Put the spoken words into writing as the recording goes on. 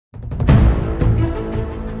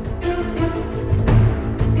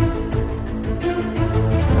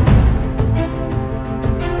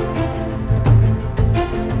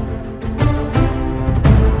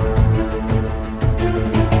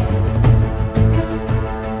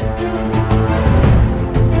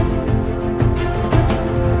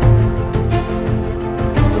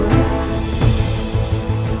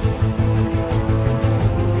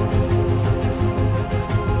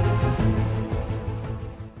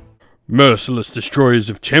Merciless destroyers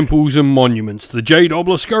of temples and monuments, the Jade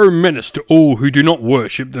Obelisk are a menace to all who do not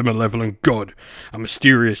worship the malevolent god, a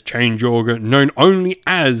mysterious change augur known only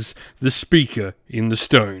as the Speaker in the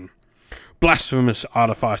Stone. Blasphemous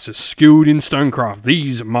artificers skilled in stonecraft,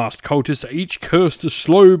 these masked cultists are each cursed to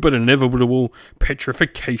slow but inevitable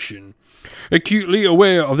petrification. Acutely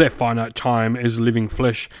aware of their finite time as living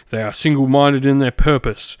flesh, they are single-minded in their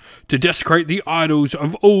purpose, to desecrate the idols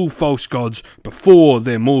of all false gods before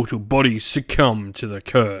their mortal bodies succumb to the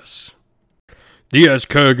curse. The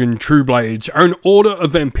Askurgan Trueblades are an order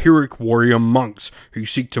of vampiric warrior monks who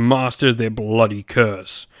seek to master their bloody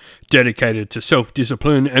curse. Dedicated to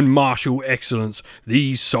self-discipline and martial excellence,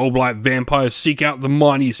 these soul-blight vampires seek out the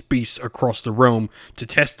mightiest beasts across the realm to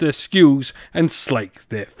test their skills and slake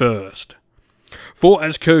their thirst. For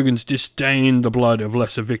Askurgans disdain the blood of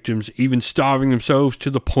lesser victims, even starving themselves to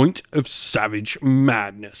the point of savage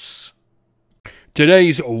madness.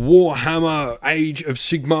 Today's Warhammer Age of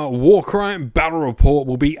Sigmar Warcry battle report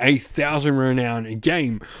will be a 1000 renown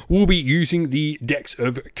game. We'll be using the decks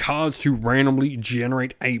of cards to randomly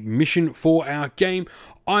generate a mission for our game.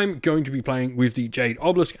 I'm going to be playing with the Jade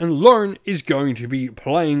Obelisk and Lauren is going to be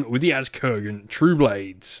playing with the Askurgan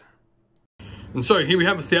Trueblades. And so here we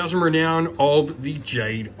have 1000 renown of the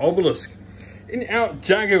Jade Obelisk. In our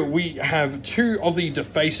dagger, we have two of the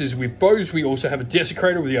defaces with bows. We also have a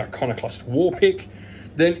desecrator with the Iconoclast war pick.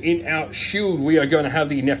 Then in our shield, we are going to have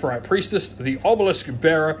the Nephirite Priestess, the Obelisk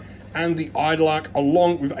Bearer, and the Idolarch,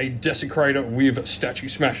 along with a desecrator with Statue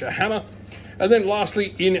Smasher Hammer. And then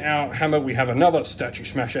lastly, in our hammer, we have another Statue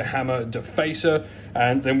Smasher Hammer defacer.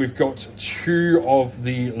 And then we've got two of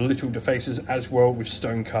the little defacers as well with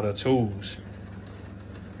Stonecutter tools.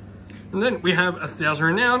 And then we have 1000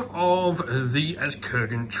 renown of the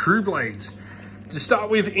Askurgan Trueblades. To start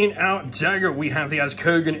with, in our dagger, we have the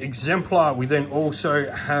Askurgan Exemplar. We then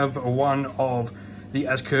also have one of the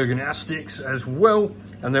Askurgan Astics as well.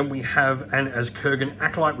 And then we have an Askurgan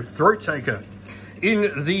Acolyte with Throat Taker.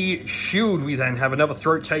 In the shield, we then have another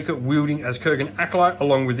Throat Taker wielding Askurgan Acolyte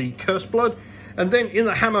along with the Cursed Blood. And then in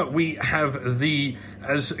the hammer, we have the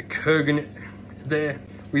Askurgan there.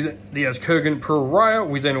 With the Askurgan Pariah,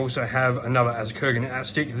 we then also have another Askurgan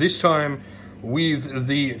Astic, this time with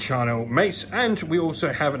the Charnel Mace, and we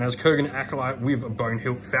also have an Askurgan Acolyte with a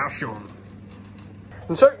Bonehilt Falchion.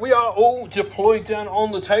 And so we are all deployed down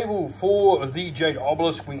on the table for the Jade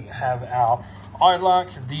Obelisk. We have our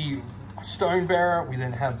Idolarch, the Stonebearer, we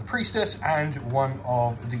then have the Priestess, and one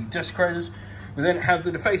of the Desecrators. We then have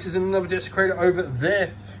the Defacers and another Desecrator over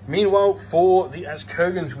there. Meanwhile, for the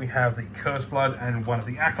Askurgans, we have the Cursed Blood and one of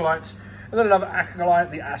the Acolytes. And then another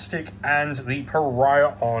Acolyte, the Astic, and the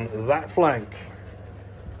Pariah on that flank.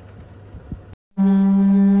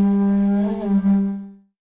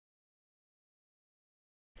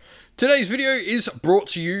 Today's video is brought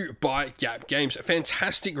to you by Gap Games, a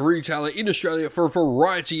fantastic retailer in Australia for a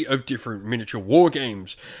variety of different miniature war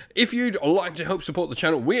games. If you'd like to help support the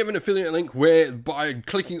channel, we have an affiliate link where by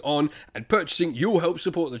clicking on and purchasing, you'll help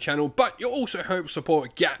support the channel, but you'll also help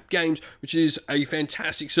support Gap Games, which is a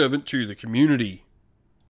fantastic servant to the community.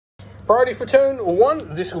 Priority for turn one,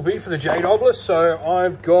 this will be for the Jade Obelisk, so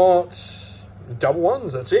I've got double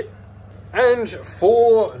ones, that's it. And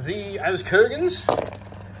for the Askurgans,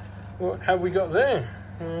 what have we got there?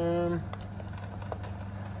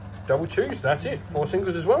 Double twos, that's it. 4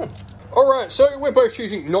 singles as well. Alright, so we're both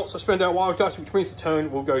choosing not to spend our wild dice, which means the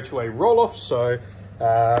turn will go to a roll-off. So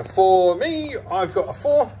for me, I've got a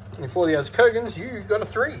 4. And for the Askurgans, you got a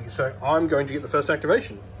 3. So I'm going to get the first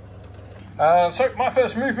activation. So my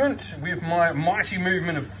first movement, with my mighty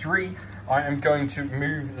movement of 3, I am going to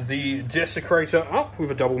move the Desecrator up with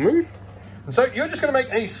a double move. And so you're just going to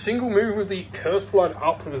make a single move with the Cursed Blood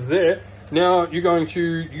up there. Now you're going to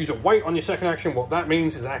use a wait on your second action. What that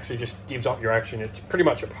means is it actually just gives up your action. It's pretty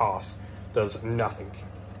much a pass. Does nothing.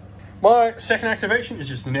 My second activation is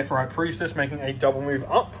just the Nephirite Priestess making a double move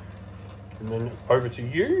up. And then over to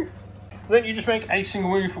you. And then you just make a single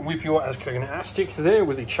move with your Askurgan Astic there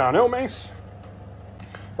with the Charnel Mace.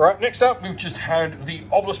 Right, next up we've just had the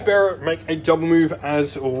Obelisk Bearer make a double move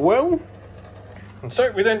as well. And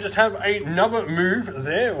so we then just have another move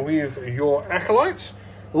there with your Acolytes.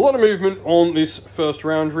 A lot of movement on this first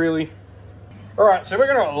round, really. Alright, so we're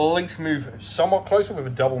going to at least move somewhat closer with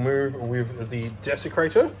a double move with the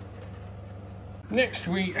Desecrator. Next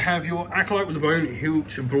we have your Acolyte with the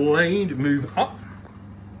Bonehilt Blade move up.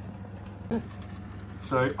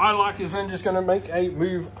 So Idolarch is then just going to make a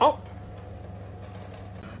move up.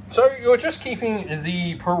 So you're just keeping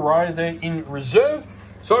the Pariah there in reserve.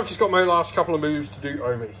 So I've just got my last couple of moves to do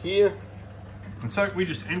over here. And so we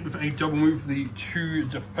just end with a double move, the two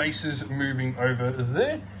defacers moving over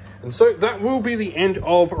there. And so that will be the end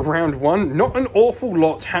of round one. Not an awful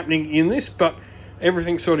lot happening in this, but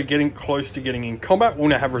everything's sort of getting close to getting in combat. We'll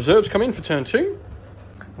now have reserves come in for turn two.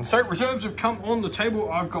 And so reserves have come on the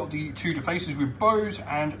table. I've got the two defacers with bows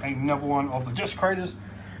and another one of the desecrators.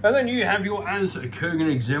 And then you have your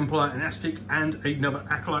Askurgan Exemplar, an Aztec, and another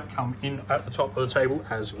Acolyte come in at the top of the table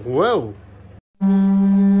as well.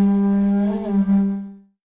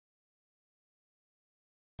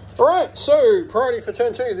 Alright, so priority for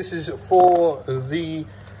turn two. This is for the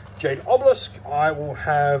Jade Obelisk. I will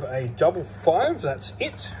have a double 5, that's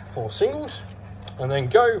it, for singles. And then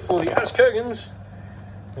go for the Askurgans.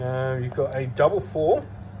 You've got a double 4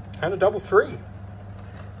 and a double 3.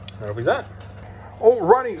 That'll be that.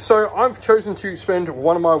 Alrighty, so I've chosen to spend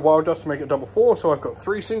one of my wild dust to make it double 4, so I've got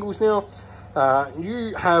 3 singles now.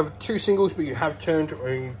 You have 2 singles, but you have turned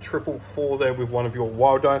a triple 4 there with one of your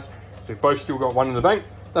wild dice. So you've both still got 1 in the bank.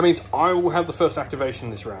 That means I will have the first activation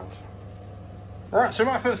this round. Alright, so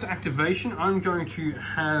my first activation, I'm going to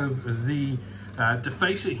have the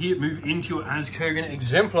Defacer here move into your Askurgan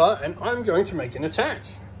Exemplar, and I'm going to make an attack.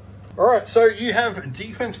 Alright, so you have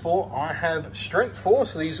defense 4, I have strength 4,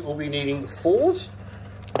 so these will be needing 4s.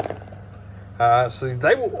 So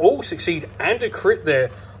they will all succeed and a crit there.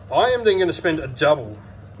 I am then going to spend a double.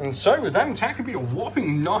 And so with that attack, it'll be a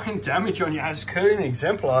whopping 9 damage on your Askurgan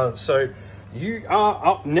Exemplar. So you are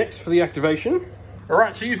up next for the activation.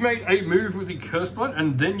 Alright, so you've made a move with the Curse Blood,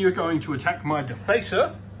 and then you're going to attack my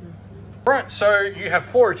Defacer. Right, so you have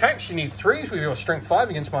 4 attacks. You need 3s with your strength 5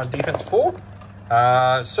 against my defense 4.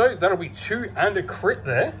 So that'll be 2 and a crit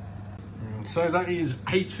there. And so that is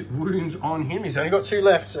 8 wounds on him. He's only got 2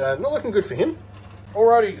 left. Not looking good for him.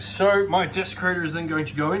 Alrighty, so my Desecrator is then going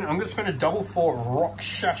to go in. I'm going to spend a double 4 rock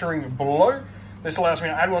shattering blow. This allows me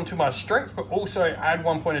to add 1 to my strength, but also add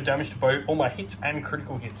 1 point of damage to both all my hits and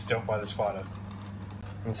critical hits dealt by this fighter.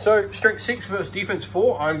 And so, strength 6 versus defense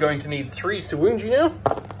 4, I'm going to need 3s to wound you now.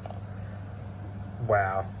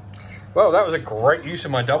 Wow. Well, that was a great use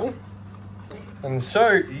of my double. And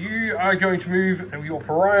so, you are going to move your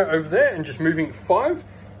Pariah over there and just moving 5.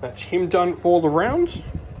 That's him done for the round.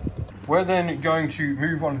 We're then going to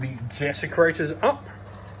move one of the Desecrators up.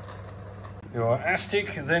 Your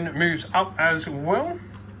Aztec then moves up as well.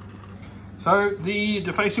 So the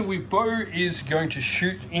Defacer with bow is going to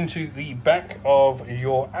shoot into the back of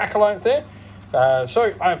your Acolyte there.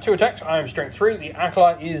 So I have 2 attacks. I am strength 3. The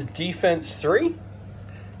Acolyte is defense 3.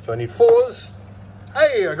 So I need 4s.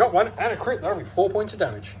 Hey, I got 1 and a crit. That'll be 4 points of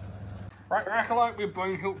damage. Right, your Acolyte with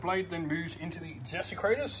Bone Hilt Blade then moves into the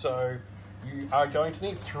Desecrator. So you are going to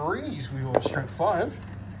need 3s with your strength 5.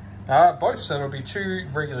 Both, so that'll be 2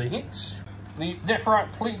 regular hits. The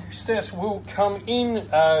Nephite Priestess will come in.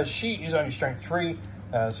 She is only strength 3,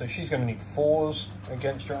 so she's going to need 4s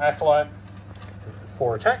against your Acolyte.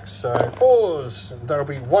 4 attacks, so 4s. That'll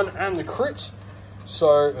be 1 and the crit.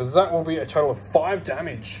 So that will be a total of 5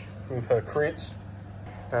 damage with her crit.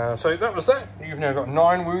 So that was that. You've now got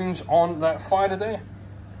 9 wounds on that fighter there.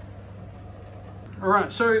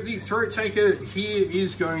 Alright, so the Throat Taker here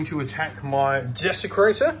is going to attack my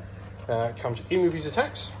Desecrator. Comes in with his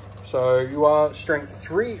attacks. So you are strength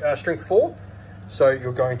 4, so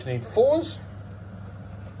you're going to need 4s.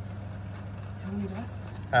 How many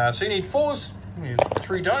dice? So you need 4s, use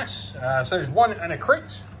 3 dice, so there's 1 and a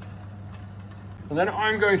crit. And then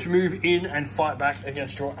I'm going to move in and fight back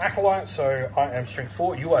against your Acolyte, so I am strength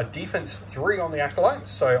 4, you are defense 3 on the Acolyte,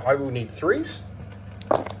 so I will need 3s.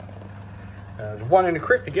 There's 1 and a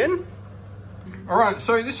crit again. Alright,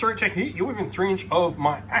 so this throat check here, you're within 3 inch of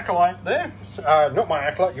my Acolyte there. Not my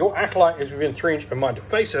Acolyte, your Acolyte is within 3 inch of my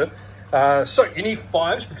Defacer. So you need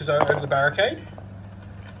 5s because I'm over the barricade.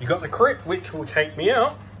 You got the crit, which will take me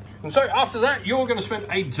out. And so after that, you're going to spend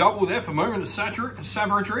a double there for moment of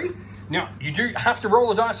savagery. Now, you do have to roll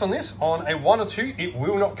the dice on this. On a 1 or 2, it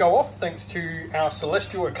will not go off thanks to our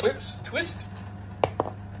Celestial Eclipse twist.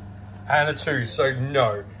 And a 2, so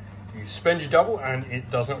no. You spend your double and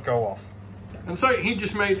it does not go off. And so he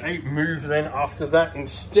just made a move then after that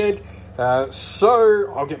instead.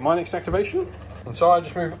 So I'll get my next activation. And so I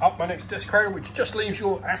just move up my next Desecrator, which just leaves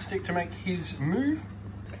your Aztec to make his move.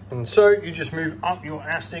 And so you just move up your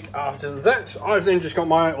Aztec after that. I've then just got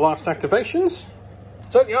my last activations.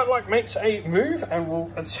 So the Acolyte makes a move and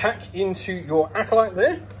will attack into your Acolyte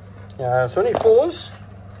there. So I need 4s.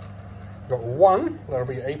 Got 1, that'll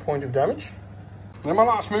be a point of damage. And then my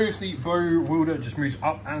last move, the Bow Wielder just moves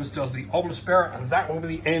up, as does the Obelisk Bearer, and that will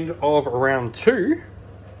be the end of round 2.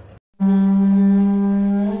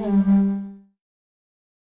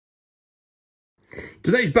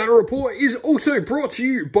 Today's battle report is also brought to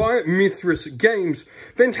you by Mithras Games.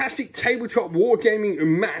 Fantastic tabletop wargaming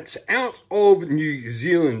mats out of New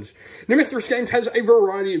Zealand. Now, Mithras Games has a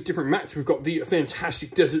variety of different mats. We've got the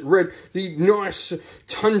fantastic Desert Red, the nice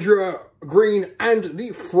Tundra Green, and the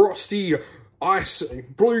frosty Ice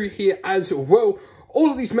Blue here as well. All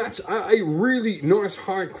of these mats are a really nice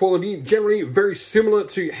high quality, generally very similar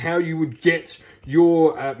to how you would get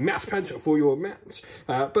your mouse pads for your mats.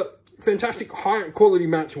 But fantastic high quality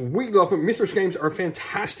mats. We love them. Mithras Games are a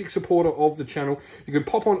fantastic supporter of the channel. You can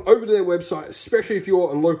pop on over to their website, especially if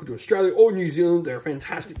you're local to Australia or New Zealand. They're a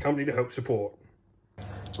fantastic company to help support.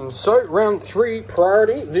 And so, round 3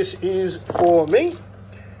 priority. This is for me.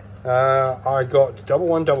 I got double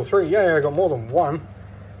 1, double 3. Yeah, I got more than one.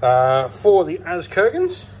 For the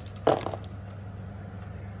Askurgans,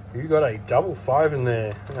 you got a double 5 in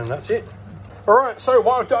there, and that's it. Alright, so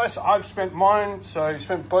wild dice, I've spent mine, so you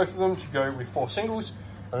spent both of them to go with 4 singles,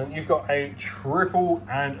 and then you've got a triple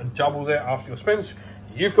and a double there after your spends.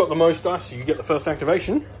 You've got the most dice, so you get the first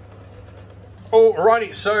activation.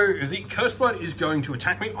 Alrighty, so the Cursed Blood is going to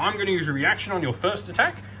attack me. I'm going to use a reaction on your first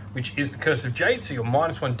attack, which is the Curse of Jade, so you're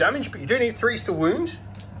 -1 damage, but you do need 3s to wound.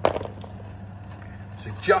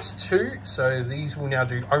 So just 2, so these will now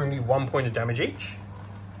do only 1 point of damage each.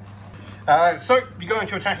 So you're going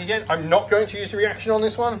to attack again. I'm not going to use the reaction on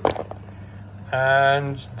this one.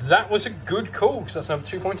 And that was a good call, because that's another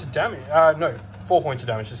 2 points of damage. No, 4 points of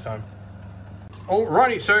damage this time.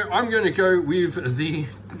 Alrighty, so I'm going to go with the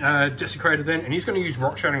Desecrator then, and he's going to use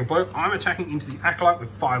Rock Shattering Blow. I'm attacking into the Acolyte with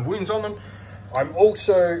 5 wounds on them. I'm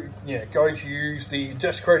also going to use the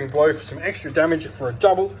Desecrating Blow for some extra damage for a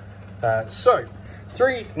double. So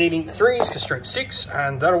 3, needing 3s to strength 6,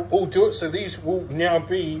 and that'll all do it. So these will now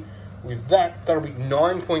be, with that, that'll be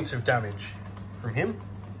 9 points of damage from him.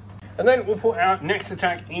 And then we'll put our next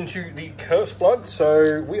attack into the Cursed Blood.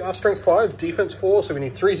 So we are strength 5, defense 4, so we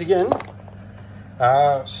need 3s again.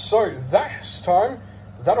 So this time,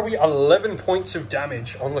 that'll be 11 points of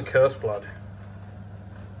damage on the Cursed Blood.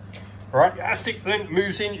 Alright, your Aztec then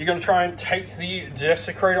moves in. You're going to try and take the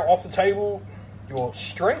Desecrator off the table. Your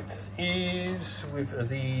strength is with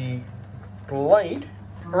the blade.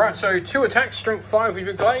 Alright, so 2 attacks, strength 5 with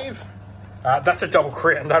your glaive. That's a double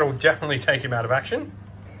crit, and that'll definitely take him out of action.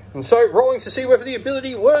 And so, rolling to see whether the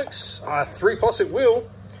ability works. 3+ it will.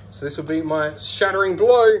 So this will be my Shattering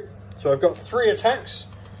Blow. So I've got 3 attacks,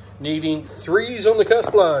 needing 3s on the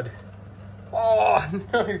Cursed Blood. Oh,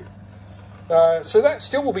 no. So that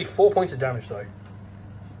still will be 4 points of damage, though.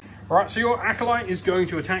 Alright, so your Acolyte is going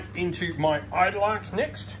to attack into my Idlark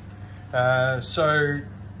next. So,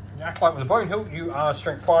 the Acolyte with a Bone Hilt, you are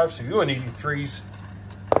strength 5, so you are needing 3s.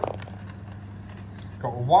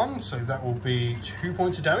 Got 1, so that will be 2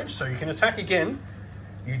 points of damage. So you can attack again.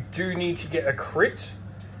 You do need to get a crit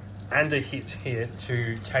and a hit here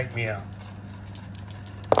to take me out.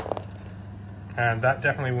 And that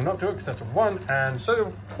definitely will not do it, because that's a 1. And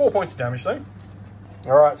so 4 points of damage, though.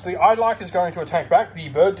 Alright, so the Idlark is going to attack back. The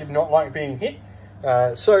bird did not like being hit.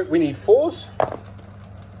 So we need 4s.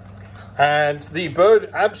 And the bird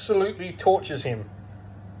absolutely tortures him.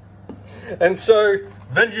 And so,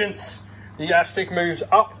 vengeance. The Aztec moves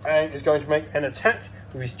up and is going to make an attack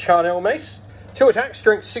with his Charnel Mace. 2 attacks,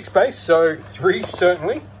 strength 6 base, so 3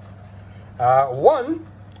 certainly. 1,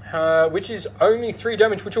 which is only 3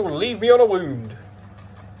 damage, which will leave me on a wound.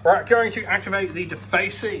 Right, going to activate the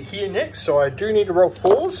Defacer here next, so I do need to roll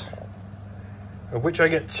 4s, of which I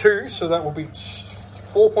get 2, so that will be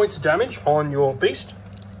 4 points of damage on your beast.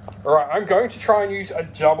 Alright, I'm going to try and use a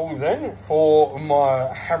double then for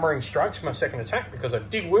my Hammering Strikes, my second attack, because I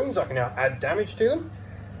did wounds, I can now add damage to them.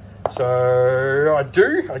 So I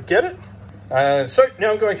get it. So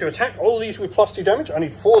now I'm going to attack all of these with +2 damage. I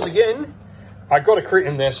need 4s again. I got a crit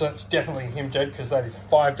in there, so that's definitely him dead, because that is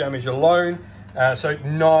 5 damage alone. So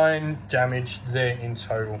 9 damage there in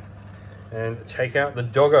total. And take out the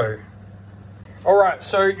doggo. Alright,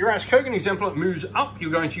 so your Askurgan Exemplar moves up.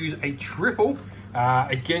 You're going to use a triple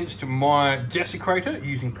against my Desecrator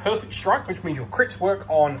using Perfect Strike, which means your crits work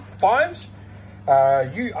on 5s.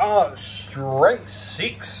 You are strength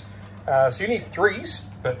 6, so you need 3s,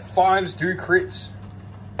 but 5s do crits.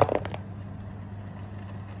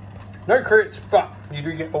 No crits, but you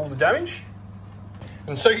do get all the damage.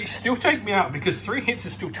 And so you still take me out, because 3 hits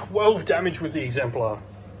is still 12 damage with the Exemplar.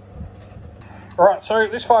 Alright, so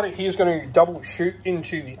this fighter here is going to double shoot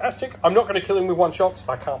into the Aztec. I'm not going to kill him with 1 shot.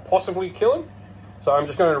 I can't possibly kill him. So I'm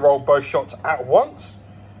just going to roll both shots at once.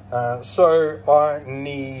 So I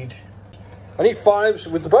need 5s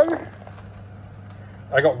with the bow.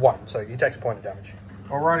 I got 1, so he takes a point of damage.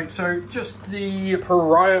 Alrighty, so just the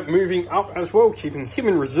pariah moving up as well, keeping him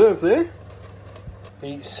in reserve there.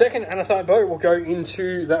 The second Anathite bow will go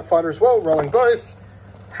into that fighter as well, rolling both.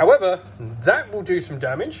 However, that will do some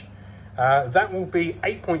damage. That will be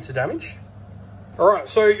 8 points of damage. Alright,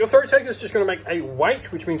 so your throw taker is just going to make a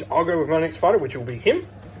weight, which means I'll go with my next fighter, which will be him.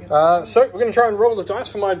 So we're going to try and roll the dice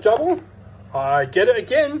for my double. I get it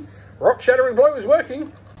again. Rock Shattering Blow is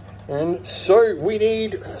working. And so we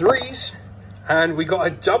need 3s. And we got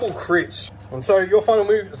a double crit. And so your final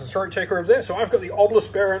move is the throat taker over there. So I've got the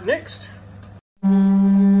Obelisk Bearer next.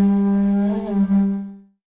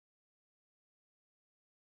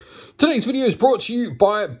 Today's video is brought to you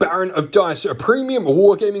by Baron of Dice, a premium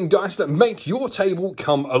wargaming dice that make your table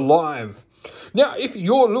come alive. Now, if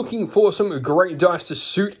you're looking for some great dice to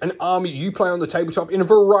suit an army you play on the tabletop in a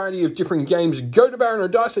variety of different games, go to Baron of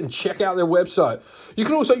Dice and check out their website. You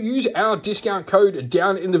can also use our discount code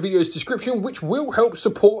down in the video's description, which will help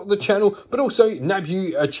support the channel, but also nab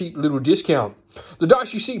you a cheap little discount. The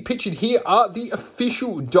dice you see pictured here are the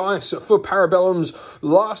official dice for Parabellum's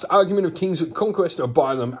Last Argument of Kings Conquest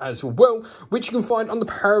by them as well, which you can find on the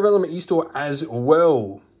Parabellum e-store as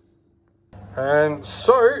well. And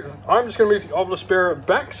so, I'm just going to move the Obelisk Bearer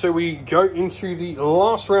back so we go into the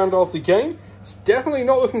last round of the game. It's definitely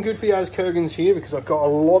not looking good for the Askurgans here because I've got a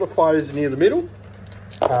lot of fighters near the middle.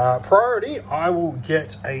 Priority, I will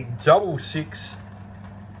get a double 6.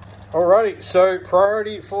 Alrighty, so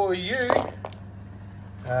priority for you.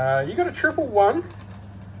 You got a triple 1.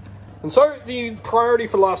 And so the priority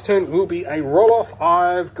for last turn will be a roll-off.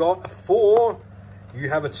 I've got a 4. You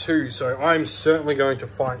have a 2, so I'm certainly going to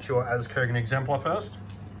fight your Askurgan Exemplar first.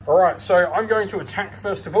 Alright, so I'm going to attack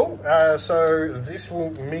first of all. So this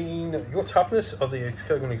will mean your toughness of the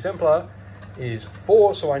Askurgan Exemplar is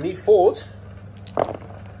 4, so I need 4s.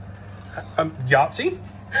 Yahtzee.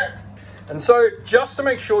 And so just to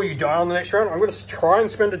make sure you die on the next round, I'm going to try and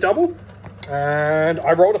spend a double. And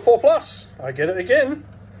I rolled a 4+. I get it again.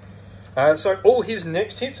 So all his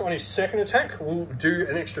next hits on his second attack will do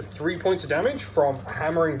an extra 3 points of damage from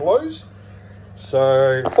hammering blows.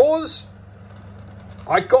 So 4s.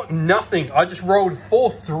 I got nothing. I just rolled 4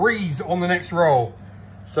 3s on the next roll.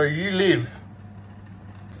 So you live.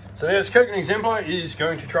 So the Askurgan Exemplar is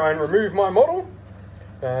going to try and remove my model.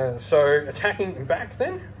 So attacking back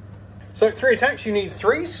then. So 3 attacks, you need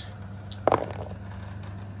 3s.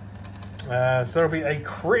 So that'll be a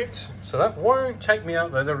crit. So that won't take me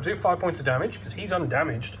out though. That'll do 5 points of damage because he's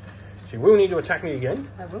undamaged. So you will need to attack me again.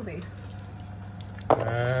 I will be.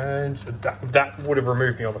 And that would have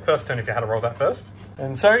removed me on the first turn if you had to roll that first.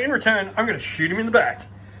 And so in return, I'm going to shoot him in the back.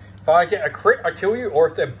 If I get a crit, I kill you. Or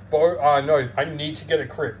if they're both... no, I need to get a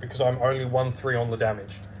crit because I'm only 1/3 on the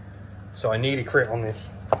damage. So I need a crit on this.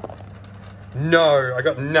 No, I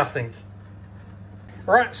got nothing.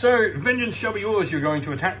 Alright, so vengeance shall be yours. You're going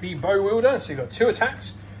to attack the bow wielder. So you've got 2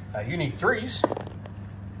 attacks. You need 3s.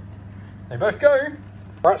 They both go.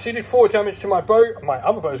 Alright, so you did 4 damage to my bow. My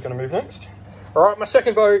other bow is going to move next. Alright, my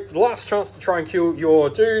second bow, last chance to try and kill your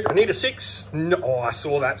dude. I need a 6. No, oh, I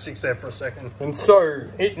saw that 6 there for a second. And so,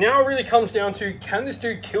 it now really comes down to, can this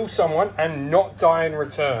dude kill someone and not die in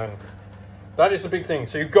return? That is the big thing.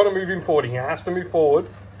 So you've got to move him forward. He has to move forward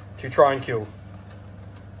to try and kill.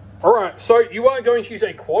 Alright, so you are going to use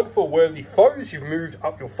a quad for worthy foes. You've moved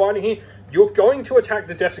up your fighting here. You're going to attack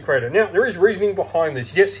the Desecrator. Now, there is reasoning behind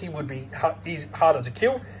this. Yes, he would be harder to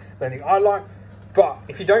kill than the Eyelight. But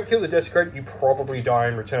if you don't kill the Desecrator, you probably die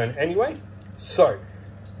in return anyway. So,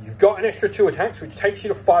 you've got an extra 2 attacks, which takes you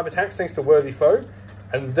to 5 attacks thanks to worthy foe.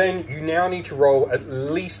 And then you now need to roll at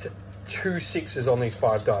least 2 6s on these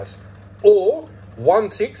 5 dice. Or 1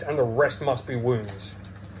 6 and the rest must be wounds.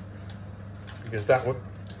 Because that would...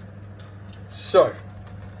 So,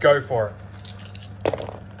 go for it.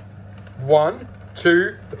 1,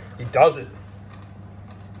 2, he does it.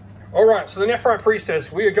 Alright, so the Nephrite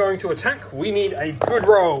Priestess, we are going to attack. We need a good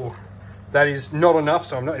roll. That is not enough,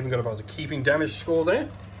 so I'm not even going to bother keeping damage score there.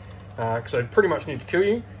 Because I pretty much need to kill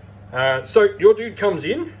you. So your dude comes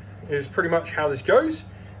in, is pretty much how this goes.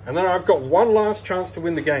 And then I've got one last chance to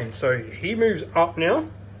win the game. So he moves up now.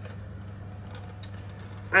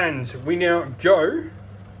 And we now go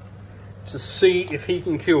to see if he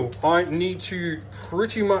can kill. I need to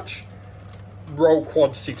pretty much roll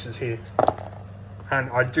quad 6s here. And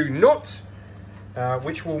I do not,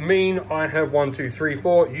 which will mean I have 1, 2, 3,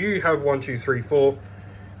 4. You have 1, 2, 3, 4.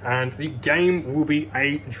 And the game will be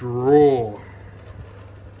a draw.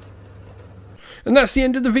 And that's the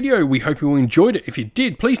end of the video. We hope you all enjoyed it. If you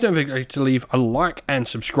did, please don't forget to leave a like and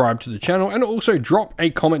subscribe to the channel, and also drop a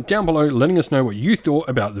comment down below letting us know what you thought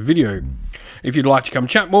about the video. If you'd like to come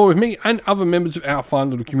chat more with me and other members of our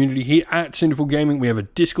fine little community here at Sinful Gaming, we have a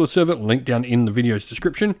Discord server linked down in the video's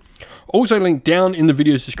description. Also linked down in the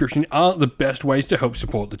video's description are the best ways to help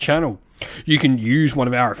support the channel. You can use one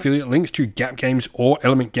of our affiliate links to Gap Games or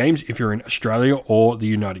Element Games if you're in Australia or the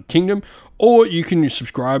United Kingdom, or you can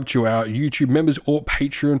subscribe to our YouTube members or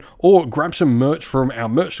Patreon, or grab some merch from our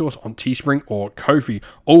merch stores on Teespring or Ko-fi.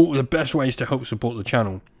 All the best ways to help support the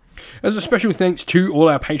channel. As a special thanks to all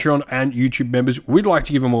our Patreon and YouTube members, we'd like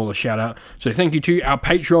to give them all a shout out. So thank you to our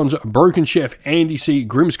Patrons: Broken Chef, Andy C,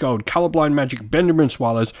 Grimscold, Colorblind Magic, Benjamin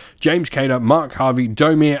Swallows, James Cater, Mark Harvey,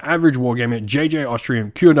 Domir, Average Wargamer, JJ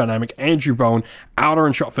Austrian, Cure Dynamic, Andrew Bowen, Outer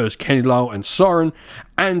and Shot First, Kenny Lowell and Soren.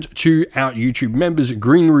 And to our YouTube members: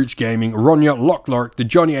 Green Roots Gaming, Ronya, Lock Lorick, The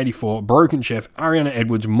Johnny84, Broken Chef, Ariana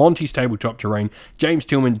Edwards, Monty's Tabletop Terrain, James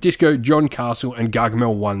Tillman, Disco, John Castle and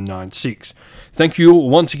Gargamel196. Thank you all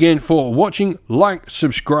once again for watching. Like,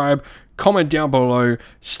 subscribe, comment down below.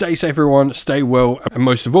 Stay safe everyone, stay well, and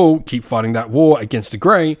most of all, keep fighting that war against the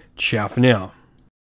grey. Ciao for now.